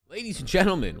Ladies and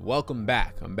gentlemen, welcome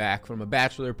back. I'm back from a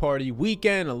bachelor party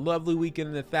weekend, a lovely weekend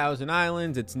in the Thousand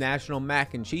Islands. It's National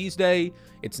Mac and Cheese Day.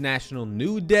 It's National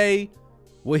Nude Day.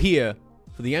 We're here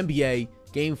for the NBA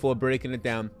Game 4, breaking it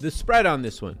down. The spread on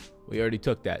this one, we already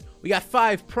took that. We got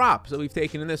 5 props that we've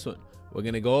taken in this one. We're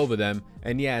going to go over them.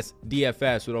 And yes,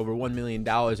 DFS with over $1 million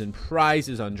in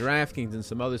prizes on DraftKings and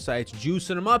some other sites,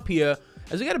 juicing them up here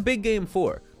as we got a big Game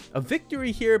 4. A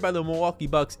victory here by the Milwaukee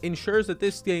Bucks ensures that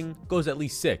this thing goes at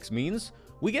least 6, means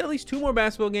we get at least 2 more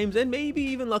basketball games and maybe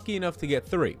even lucky enough to get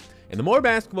 3. And the more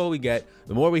basketball we get,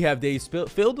 the more we have days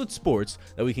filled with sports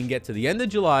that we can get to the end of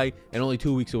July and only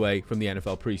 2 weeks away from the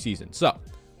NFL preseason. So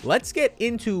let's get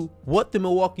into what the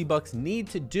Milwaukee Bucks need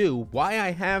to do, why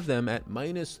I have them at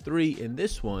 -3 in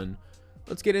this one.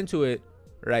 Let's get into it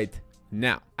right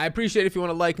now. I appreciate if you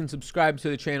want to like and subscribe to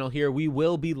the channel here. We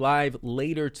will be live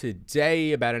later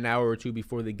today, about an hour or 2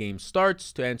 before the game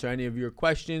starts, to answer any of your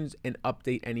questions and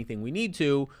update anything we need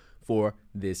to for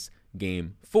this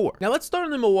Game 4. Now let's start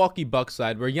on the Milwaukee Bucks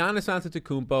side, where Giannis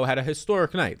Antetokounmpo had a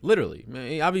historic night, literally.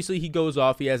 Obviously he goes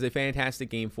off, he has a fantastic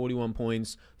game, 41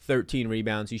 points, 13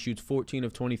 rebounds, he shoots 14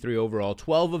 of 23 overall,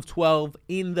 12 of 12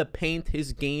 in the paint.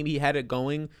 His game, he had it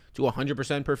going to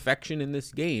 100% perfection in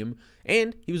this game,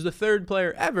 and he was the 3rd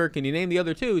player ever, can you name the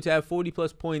other 2, to have 40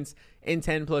 plus points and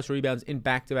 10 plus rebounds in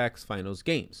back-to-back finals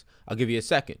games. I'll give you a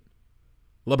second.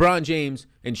 LeBron James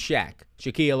and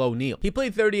Shaquille O'Neal. He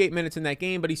played 38 minutes in that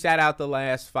game, but he sat out the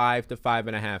last 5 to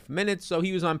 5.5 minutes, so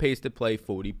he was on pace to play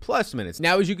 40 plus minutes.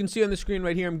 Now, as you can see on the screen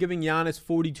right here, I'm giving Giannis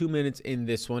 42 minutes in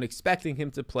this one, expecting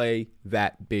him to play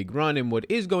that big run in what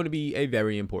is going to be a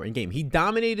very important game. He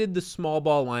dominated the small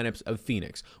ball lineups of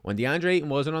Phoenix. When DeAndre Ayton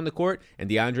wasn't on the court, and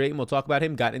DeAndre Ayton, we'll talk about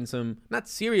him, got in some, not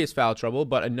serious foul trouble,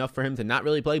 but enough for him to not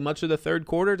really play much of the 3rd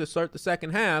quarter to start the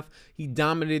 2nd half, he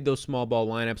dominated those small ball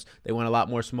lineups. They went a lot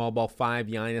more small ball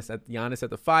 5, Giannis at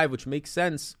the 5, which makes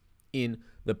sense in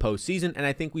the postseason, and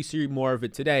I think we see more of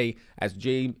it today as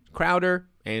Jay Crowder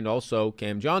and also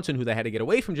Cam Johnson, who they had to get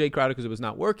away from Jay Crowder because it was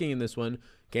not working in this one.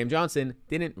 Cam Johnson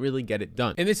didn't really get it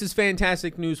done. And this is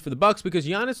fantastic news for the Bucks because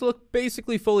Giannis looked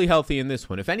basically fully healthy in this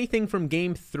one. If anything, from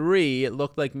Game 3, it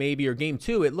looked like maybe, or Game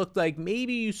 2, it looked like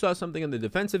maybe you saw something on the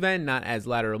defensive end, not as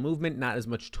lateral movement, not as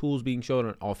much tools being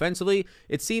shown offensively.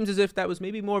 It seems as if that was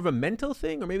maybe more of a mental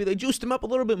thing, or maybe they juiced him up a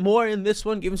little bit more in this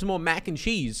one, gave him some more mac and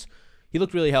cheese. He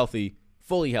looked really healthy,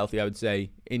 fully healthy, I would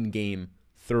say, in Game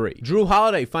 3. Drew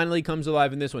Holiday finally comes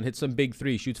alive in this one, hits some big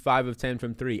 3, shoots 5 of 10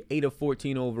 from 3, 8 of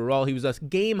 14 overall. He was a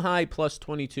game high plus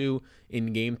 22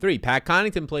 in Game 3. Pat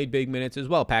Connaughton played big minutes as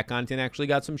well. Pat Connaughton actually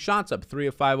got some shots up, 3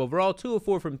 of 5 overall, 2 of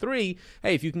 4 from 3.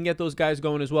 Hey, if you can get those guys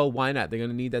going as well, why not? They're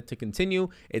going to need that to continue.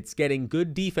 It's getting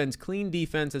good defense, clean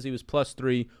defense, as he was plus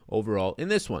 3 overall in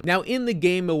this one. Now, in the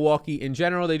game, Milwaukee, in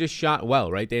general, they just shot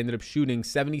well, right? They ended up shooting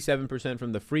 77%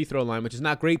 from the free throw line, which is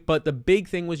not great, but the big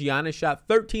thing was Giannis shot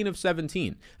 13 of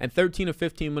 17, and 13 of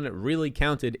 15 when it really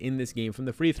counted in this game from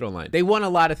the free throw line. They won a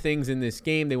lot of things in this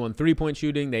game. They won 3-point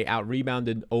shooting. They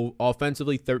out-rebounded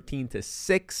offensively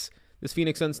 13-6. This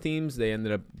Phoenix Suns teams, they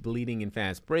ended up leading in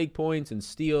fast break points and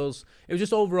steals. It was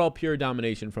just overall pure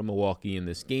domination from Milwaukee in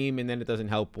this game, and then it doesn't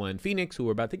help when Phoenix, who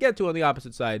we're about to get to on the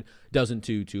opposite side, doesn't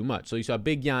do too much. So you saw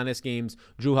big Giannis games,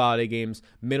 Drew Holiday games.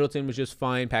 Middleton was just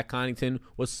fine. Pat Connaughton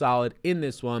was solid in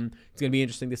this one. It's going to be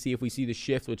interesting to see if we see the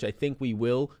shift, which I think we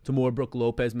will, to more Brook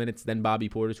Lopez minutes than Bobby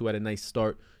Portis, who had a nice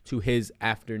start to his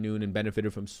afternoon and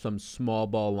benefited from some small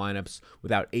ball lineups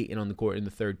without Ayton on the court in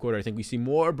the 3rd quarter. I think we see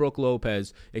more Brook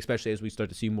Lopez, especially as we start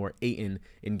to see more Ayton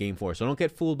in Game 4. So don't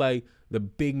get fooled by the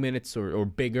big minutes or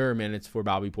bigger minutes for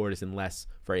Bobby Portis and less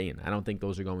for Ayton. I don't think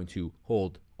those are going to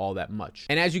hold all that much.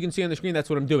 And as you can see on the screen, that's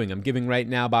what I'm doing. I'm giving right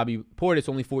now Bobby Portis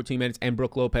only 14 minutes and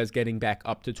Brook Lopez getting back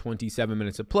up to 27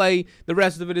 minutes of play. The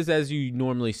rest of it is as you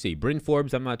normally see. Bryn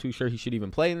Forbes, I'm not too sure he should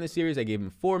even play in this series. I gave him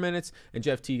 4 minutes, and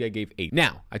Jeff Teague I gave 8.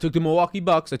 Now, I took the Milwaukee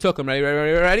Bucks. I took them,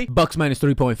 ready? Bucks minus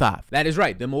 3.5. That is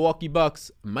right. The Milwaukee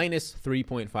Bucks minus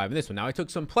 3.5 in this one. Now, I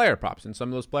took some player props, and some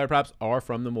of those player props are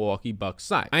from the Milwaukee Bucks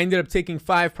side. I ended up taking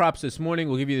 5 props this morning.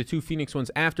 We'll give you the 2 Phoenix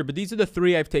ones after, but these are the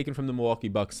 3 I've taken from the Milwaukee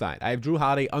Bucks side. I have Drew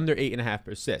Holiday under 8.5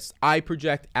 assists. I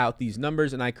project out these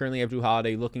numbers, and I currently have Drew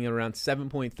Holiday looking at around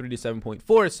 7.3 to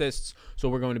 7.4 assists, so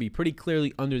we're going to be pretty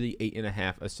clearly under the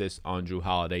 8.5 assists on Drew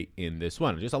Holiday in this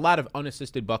one. Just a lot of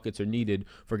unassisted buckets are needed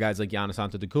for guys like Giannis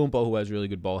Antetokounmpo, who has really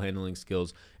good ball handling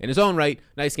skills in his own right.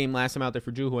 Nice game last time out there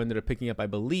for Drew, who ended up picking up, I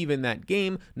believe, in that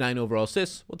game, 9 overall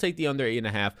assists. We'll take the under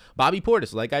 8.5. Bobby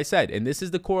Portis, like I said, and this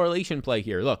is the correlation play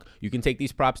here. Look, you can take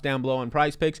these props down below on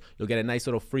Prize Picks. You'll get a nice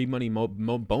little free money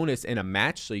bonus in a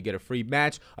match, so you get a free match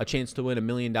match, a chance to win $1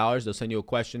 million. They'll send you a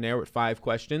questionnaire with 5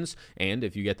 questions, and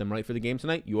if you get them right for the game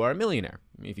tonight, you are a millionaire.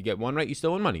 I mean, if you get one right, you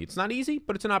still win money. It's not easy,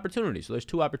 but it's an opportunity. So there's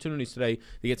 2 opportunities today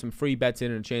to get some free bets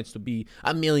in and a chance to be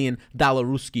 $1 million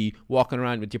Ruski walking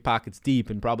around with your pockets deep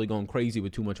and probably going crazy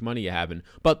with too much money you're having.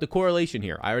 But the correlation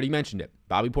here, I already mentioned it.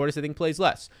 Bobby Portis, I think, plays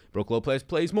less. Brook Lopez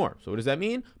plays more. So what does that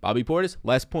mean? Bobby Portis,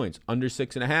 less points, under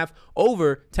 6.5,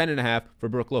 over 10.5 for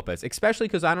Brook Lopez, especially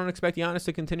because I don't expect Giannis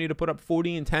to continue to put up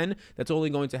 40 and 10. That's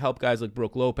only going to help guys like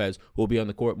Brook Lopez, who will be on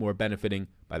the court more benefiting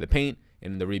by the paint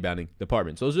and the rebounding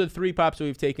department. So those are the 3 props that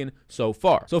we've taken so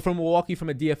far. So from Milwaukee, from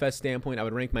a DFS standpoint, I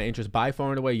would rank my interest by far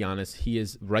and away Giannis. He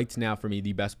is right now for me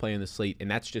the best player in the slate,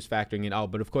 and that's just factoring in,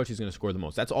 but of course he's going to score the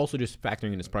most. That's also just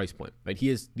factoring in his price point, right? He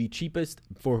is the cheapest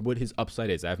for what his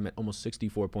upside is. I have him at almost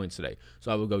 64 points today.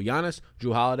 So I will go Giannis,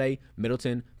 Jrue Holiday,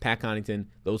 Middleton, Pat Connaughton,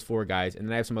 those 4 guys, and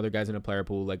then I have some other guys in a player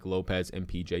pool like Lopez and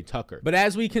PJ Tucker. But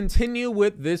as we continue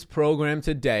with this program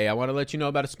today, I want to let you know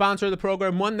about a sponsor of the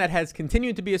program, one that has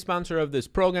continued to be a sponsor of this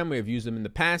program. We have used them in the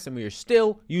past, and we are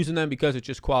still using them because it's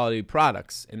just quality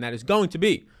products, and that is going to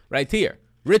be right here,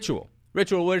 Ritual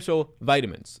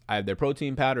Vitamins. I have their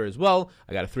protein powder as well.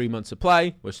 I got a 3-month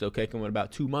supply. We're still kicking with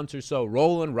about 2 months or so,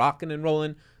 rocking and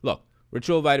rolling. Look,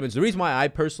 Ritual Vitamins, the reason why I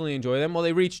personally enjoy them, well,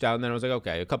 they reached out, and then I was like,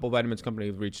 okay, a couple vitamins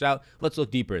companies have reached out. Let's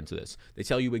look deeper into this. They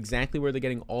tell you exactly where they're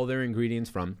getting all their ingredients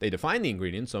from. They define the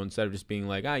ingredients, so instead of just being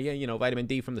like, vitamin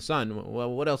D from the sun, well,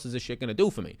 what else is this shit going to do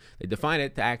for me? They define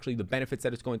it to actually the benefits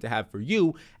that it's going to have for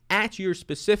you at your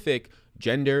specific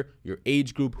gender, your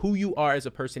age group, who you are as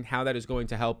a person, how that is going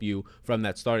to help you from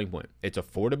that starting point. It's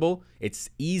affordable, it's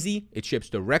easy, it ships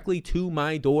directly to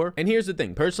my door. And here's the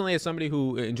thing, personally, as somebody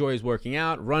who enjoys working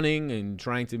out, running, and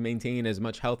trying to maintain as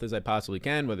much health as I possibly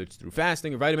can, whether it's through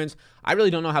fasting or vitamins, I really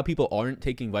don't know how people aren't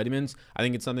taking vitamins. I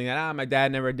think it's something that, my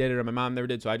dad never did it or my mom never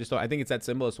did, so I think it's that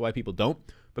simple as to why people don't.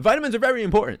 But vitamins are very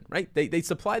important, right? They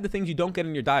supply the things you don't get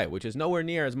in your diet, which is nowhere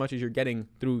near as much as you're getting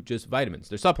through just vitamins.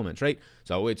 They're supplements, right?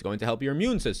 So it's going to help your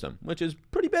immune system, which is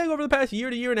pretty big over the past year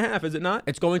to year and a half, is it not?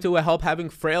 It's going to help having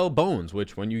frail bones,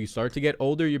 which when you start to get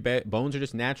older, your bones are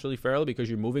just naturally frail because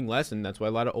you're moving less, and that's why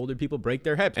a lot of older people break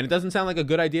their hips. And it doesn't sound like a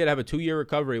good idea to have a 2-year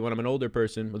recovery when I'm an older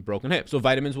person with broken hips. So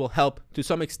vitamins will help to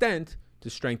some extent to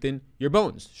strengthen your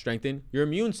bones, strengthen your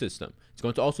immune system. It's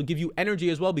going to also give you energy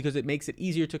as well because it makes it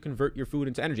easier to convert your food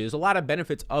into energy. There's a lot of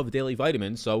benefits of daily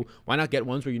vitamins, so why not get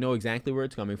ones where you know exactly where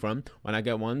it's coming from? Why not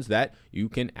get ones that you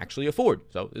can actually afford?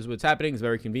 So this is what's happening. It's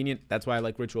very convenient. That's why I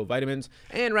like Ritual Vitamins.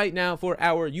 And right now for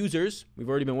our users, we've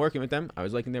already been working with them. I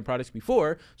was liking their products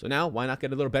before, so now why not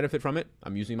get a little benefit from it?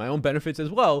 I'm using my own benefits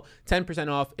as well.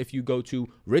 10% off if you go to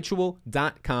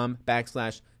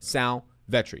ritual.com/Sal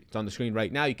Vetri. It's on the screen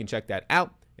right now. You can check that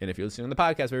out. And if you're listening on the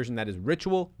podcast version, that is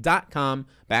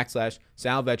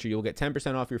ritual.com/Sal Vetri. You'll get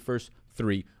 10% off your first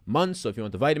 3 months. So if you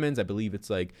want the vitamins, I believe it's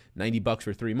like $90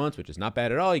 for 3 months, which is not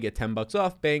bad at all. You get $10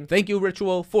 off. Bang. Thank you,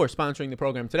 Ritual, for sponsoring the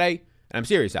program today. And I'm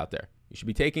serious out there. You should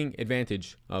be taking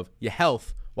advantage of your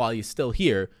health while you're still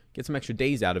here. Get some extra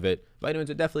days out of it. Vitamins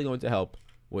are definitely going to help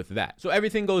with that. So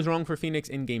everything goes wrong for Phoenix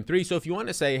in game 3. So if you want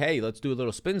to say, hey, let's do a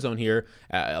little spin zone here,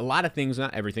 a lot of things,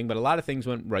 not everything, but a lot of things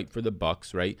went right for the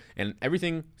Bucks, right? And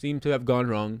everything seemed to have gone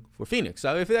wrong for Phoenix.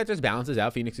 So if that just balances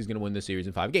out, Phoenix is going to win this series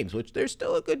in 5 games, which there's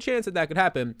still a good chance that could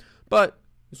happen. But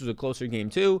this was a closer game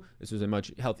 2. This was a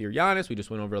much healthier Giannis. We just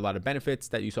went over a lot of benefits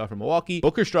that you saw from Milwaukee.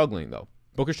 Booker struggling, though.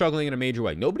 Booker struggling in a major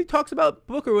way. Nobody talks about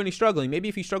Booker when he's struggling. Maybe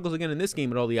if he struggles again in this game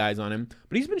with all the eyes on him.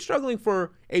 But he's been struggling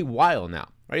for a while now.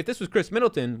 Right? If this was Chris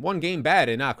Middleton, one game bad,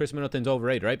 and Chris Middleton's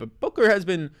overrated, right? But Booker has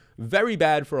been very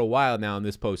bad for a while now in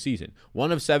this postseason.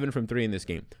 1 of 7 from 3 in this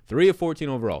game. 3 of 14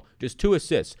 overall. Just 2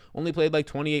 assists. Only played like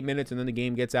 28 minutes, and then the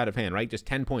game gets out of hand, right? Just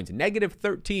 10 points. Negative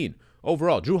 13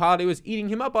 overall. Jrue Holiday was eating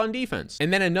him up on defense.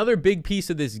 And then another big piece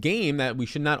of this game that we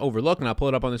should not overlook, and I'll pull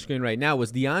it up on the screen right now,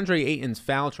 was DeAndre Ayton's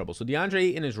foul trouble. So DeAndre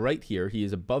Ayton is right here. He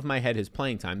is above my head, his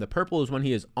playing time. The purple is when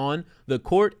he is on the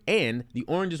court, and the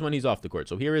orange is when he's off the court.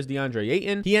 So here is DeAndre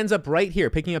Ayton. He ends up right here,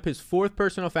 picking up his 4th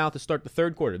personal foul to start the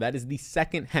 3rd quarter. That is the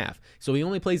 2nd half. So he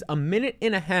only plays a minute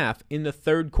and a half in the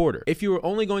 3rd quarter. If you were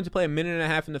only going to play a minute and a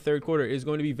half in the 3rd quarter, it is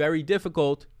going to be very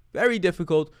difficult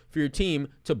for your team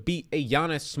to beat a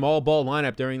Giannis small ball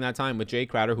lineup during that time with Jay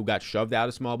Crowder, who got shoved out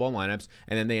of small ball lineups,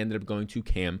 and then they ended up going to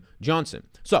Cam Johnson.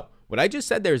 So what I just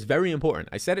said there is very important.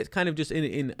 I said it kind of just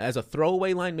in as a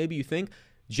throwaway line, maybe you think.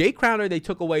 Jay Crowder, they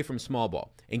took away from small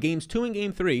ball. In games 2 and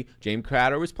game 3, James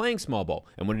Crowder was playing small ball.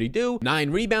 And what did he do? 9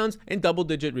 rebounds and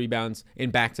double-digit rebounds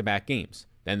in back-to-back games.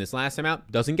 Then this last time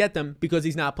out doesn't get them because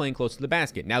he's not playing close to the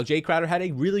basket. Now, Jay Crowder had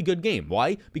a really good game.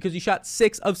 Why? Because he shot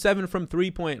 6 of 7 from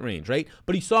three-point range, right?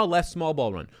 But he saw less small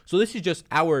ball run. So this is just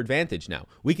our advantage now.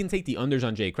 We can take the unders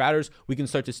on Jay Crowder's. We can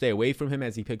start to stay away from him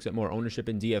as he picks up more ownership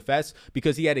in DFS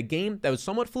because he had a game that was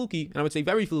somewhat fluky, and I would say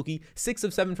very fluky, 6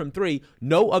 of 7 from 3,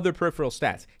 no other peripheral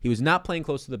stats. He was not playing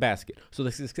close to the basket. So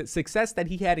the success that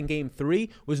he had in game 3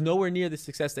 was nowhere near the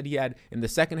success that he had in the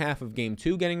second half of game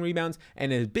 2 getting rebounds,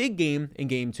 and his big game in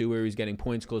game 2 where he's getting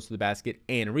points close to the basket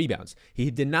and rebounds. He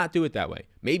did not do it that way.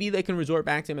 Maybe they can resort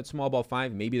back to him at small ball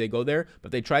 5. Maybe they go there,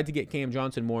 but they tried to get Cam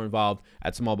Johnson more involved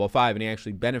at small ball 5, and he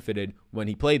actually benefited when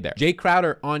he played there. Jay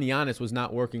Crowder on Giannis was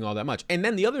not working all that much. And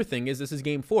then the other thing is this is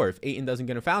game 4. If Ayton doesn't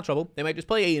get in foul trouble, they might just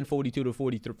play Ayton 42 to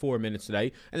 44 minutes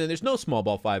today, and then there's no small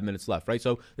ball 5 minutes left, right?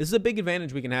 So this is a big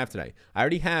advantage we can have today. I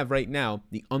already have right now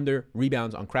the under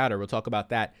rebounds on Crowder. We'll talk about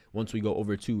that once we go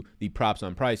over to the props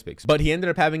on Prize Picks. But he ended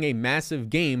up having a massive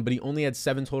game, but he only had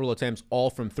 7 total attempts, all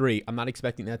from 3. I'm not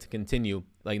expecting that to continue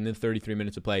like in the 33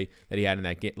 minutes of play that he had in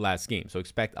that last game. So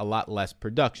expect a lot less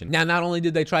production. Now, not only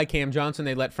did they try Cam Johnson,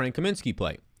 they let Frank Kaminsky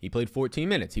play. He played 14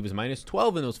 minutes. He was minus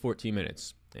 12 in those 14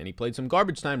 minutes. And he played some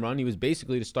garbage time run. He was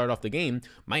basically, to start off the game,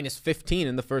 minus 15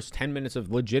 in the first 10 minutes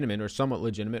of legitimate or somewhat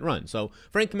legitimate run. So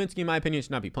Frank Kaminsky, in my opinion,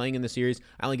 should not be playing in the series.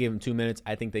 I only gave him 2 minutes.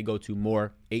 I think they go to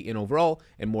more Ayton overall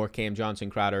and more Cam Johnson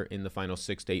Crowder in the final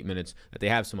 6 to 8 minutes that they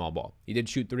have small ball. He did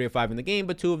shoot 3 of 5 in the game,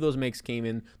 but 2 of those makes came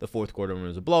in the fourth quarter when it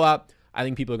was a blowout. I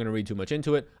think people are going to read too much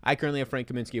into it. I currently have Frank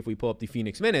Kaminsky, if we pull up the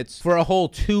Phoenix minutes, for a whole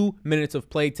 2 minutes of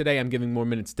play today. I'm giving more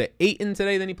minutes to Ayton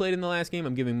today than he played in the last game.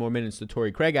 I'm giving more minutes to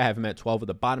Torrey Craig. I have him at 12 at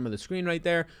the bottom of the screen right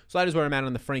there. So that is where I'm at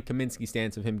on the Frank Kaminsky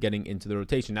stance of him getting into the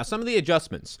rotation. Now, some of the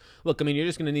adjustments. Look, I mean, you're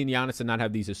just going to need Giannis to not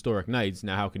have these historic nights.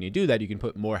 Now, how can you do that? You can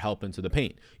put more help into the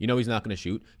paint. You know he's not going to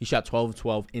shoot. He shot 12 of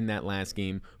 12 in that last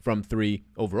game from 3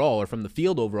 overall, or from the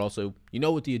field overall. So you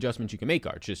know what the adjustments you can make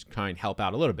are. Just kind of help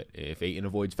out a little bit. If Ayton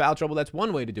avoids foul trouble, that's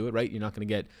one way to do it, right? You're not going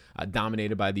to get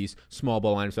dominated by these small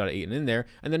ball lineups without Ayton in there.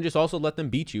 And then just also let them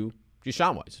beat you just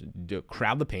shot-wise.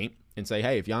 Crowd the paint and say,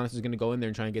 hey, if Giannis is going to go in there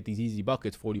and try and get these easy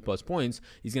buckets, 40-plus points,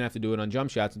 he's going to have to do it on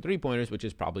jump shots and three-pointers, which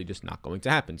is probably just not going to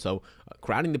happen. So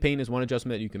crowding the paint is one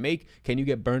adjustment that you can make. Can you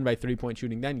get burned by three-point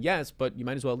shooting then? Yes, but you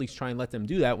might as well at least try and let them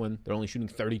do that when they're only shooting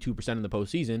 32% in the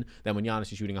postseason than when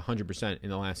Giannis is shooting 100% in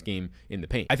the last game in the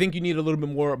paint. I think you need a little bit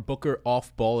more Booker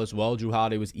off ball as well. Jrue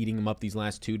Holiday was eating him up these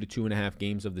last 2 to 2.5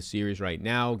 games of the series right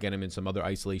now. Get him in some other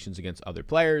isolations against other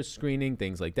players, screening,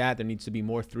 things like that. There needs to be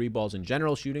more 3 balls in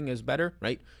general. Shooting is better,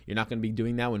 right? You're not going to be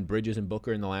doing that when Bridges and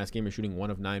Booker in the last game are shooting 1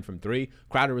 of 9 from 3.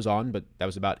 Crowder was on, but that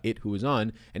was about it who was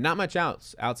on. And not much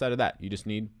outside of that. You just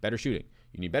need better shooting.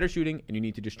 You need better shooting, and you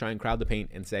need to just try and crowd the paint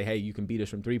and say, hey, you can beat us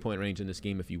from three-point range in this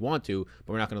game if you want to,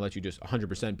 but we're not going to let you just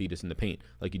 100% beat us in the paint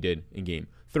like you did in game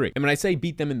 3. And when I say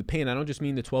beat them in the paint, I don't just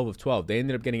mean the 12 of 12. They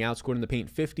ended up getting outscored in the paint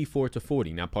 54 to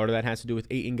 40. Now, part of that has to do with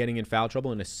Ayton getting in foul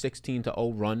trouble and a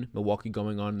 16-0 run, Milwaukee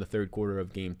going on in the third quarter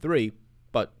of game 3.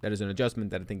 But that is an adjustment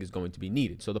that I think is going to be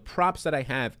needed. So the props that I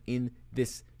have in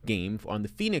this game on the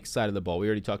Phoenix side of the ball, we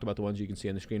already talked about the ones you can see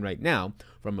on the screen right now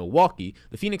from Milwaukee.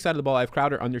 The Phoenix side of the ball, I have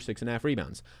Crowder under 6.5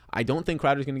 rebounds. I don't think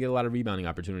Crowder's going to get a lot of rebounding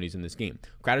opportunities in this game.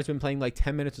 Crowder's been playing like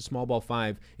 10 minutes of small ball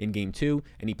 5 in game 2,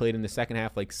 and he played in the second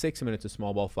half like 6 minutes of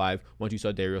small ball 5 once you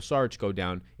saw Dario Saric go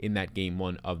down in that game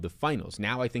 1 of the finals.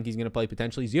 Now I think he's going to play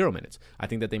potentially 0 minutes. I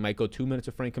think that they might go 2 minutes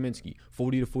of Frank Kaminsky,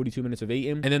 40 to 42 minutes of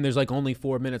Ayton, and then there's like only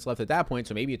 4 minutes left at that point,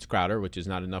 so maybe it's Crowder, which is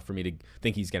not enough for me to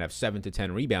think he's going to have 7 to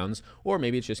 10 rebounds, or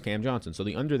maybe it's just Cam Johnson. So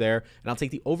the under there, and I'll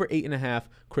take the over 8.5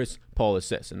 Chris Paul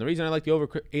assists. And the reason I like the over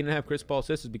 8.5 Chris Paul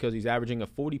assists is because he's averaging a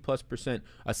 40+%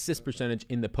 assist percentage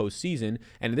in the postseason,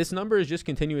 and this number is just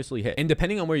continuously hit. And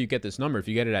depending on where you get this number, if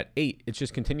you get it at 8, it's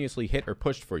just continuously hit or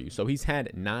pushed for you. So he's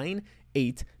had 9,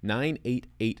 8, 9, 8,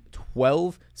 8,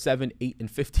 12, 7, 8,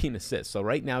 and 15 assists. So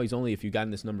right now he's only, if you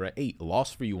gotten this number at 8,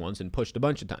 lost for you once and pushed a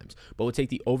bunch of times. But we'll take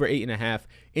the over 8.5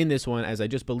 in this one, as I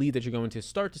just believe that you're going to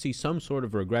start to see some sort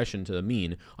of regression to the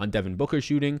mean on Devin Booker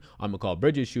shooting, on Mikal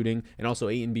Bridges shooting, and also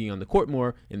Ayton being on the court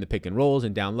more in the pick and rolls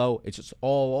and down low. It's just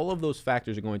all of those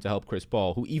factors are going to help Chris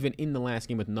Paul, who even in the last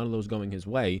game with none of those going his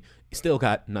way, still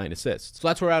got 9 assists. So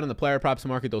that's where we're out on the player props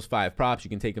market, those 5 props. You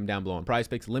can take them down below on Prize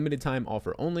Picks. Limited time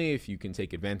offer only. If you can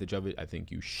take advantage of it, I think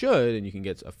you should, and you can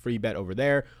get a free bet over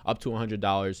there up to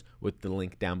 $100 with the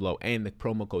link down below and the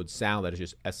promo code SAL. That is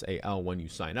just SAL when you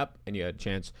sign up, and you have a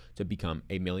chance to become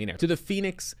a millionaire. To the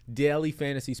Phoenix daily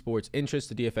fantasy sports interest,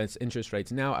 the DFS interest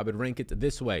rates now, I would rank it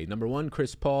this way: number 1,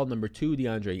 Chris Paul; number 2,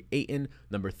 DeAndre Ayton;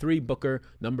 number 3, Booker;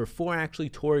 number 4, actually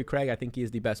Torrey Craig. I think he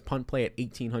is the best punt play at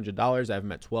 $1,800. I have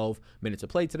him at 12 minutes of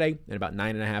play today and about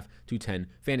 9.5 to 10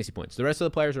 fantasy points. The rest of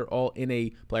the players are all in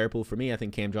a player pool for me. I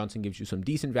think Cam Johnson gives gives you some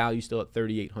decent value still at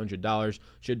 $3,800.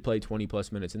 Should play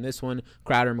 20+ minutes in this one.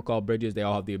 Crowder, McCall, Bridges, they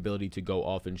all have the ability to go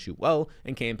off and shoot well,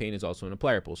 and Campaign is also in a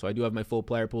player pool. So I do have my full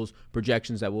player pools,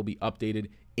 projections that will be updated,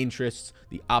 interests,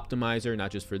 the optimizer,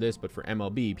 not just for this, but for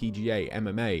MLB, PGA,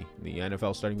 MMA, the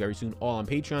NFL starting very soon, all on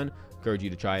Patreon. Encourage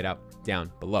you to try it out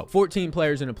down below. 14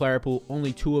 players in a player pool.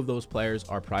 Only 2 of those players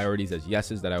are priorities as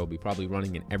yeses that I will be probably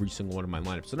running in every single one of my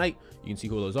lineups tonight. You can see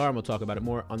who those are, and we'll talk about it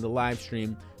more on the live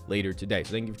stream later today.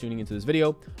 So thank you for tuning into this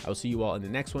video. I will see you all in the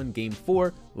next one, Game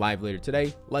 4, live later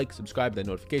today. Like, subscribe, that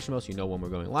notification bell so you know when we're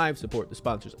going live. Support the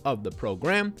sponsors of the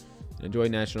program, and enjoy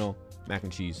National Mac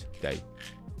and Cheese Day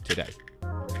today.